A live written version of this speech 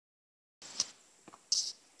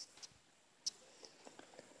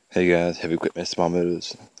Hey guys, heavy equipment, small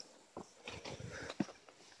motors.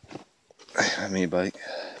 I mean bike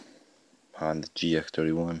on the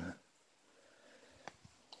gx31.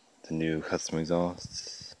 The new custom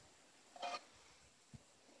exhausts.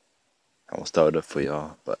 I won't start it up for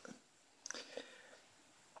y'all, but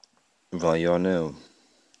well, y'all know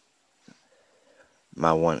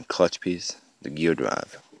my one clutch piece, the gear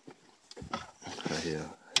drive. Right here.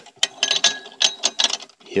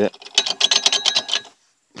 Hear it?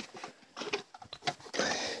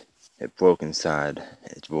 It broke inside.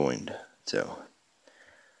 It's ruined. So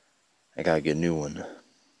I gotta get a new one.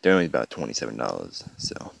 They're only about $27,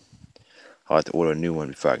 so I'll have to order a new one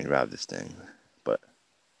before I can drive this thing. But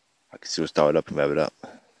I can still start it up and rev it up.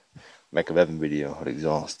 Make a revving video of the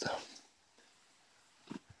exhaust.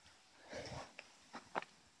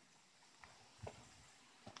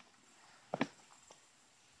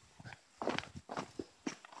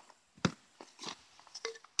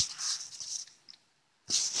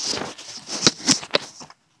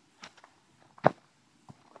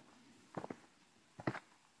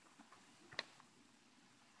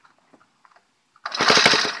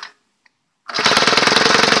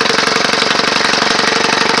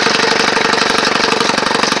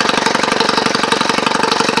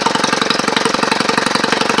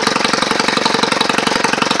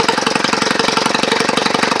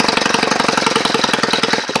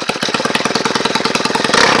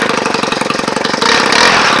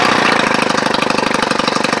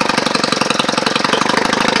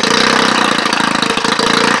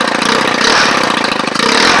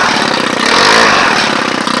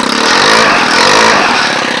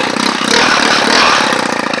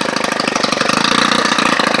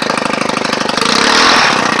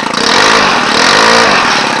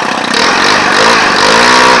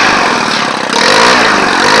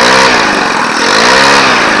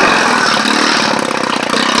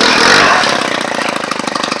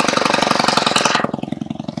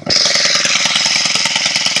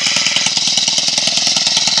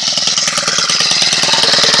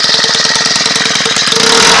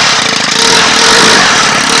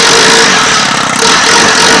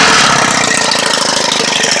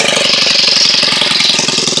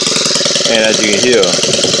 And as you can hear,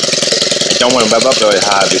 I don't want to rev up very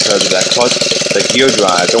high because of that clutch, the gear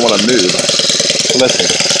drive. I don't want to move. Listen.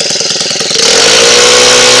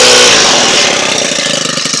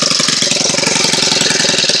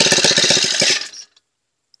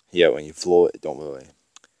 Yeah, when you floor it, don't really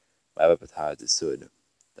rev up as high as it should.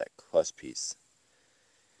 That clutch piece,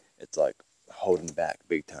 it's like holding back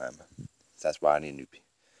big time. So that's why I need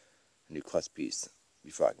a new clutch piece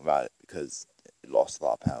before I can ride it, because it lost a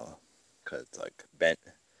lot of power. Because it's like bent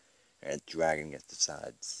and it's dragging against the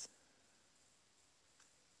sides.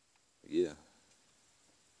 Yeah.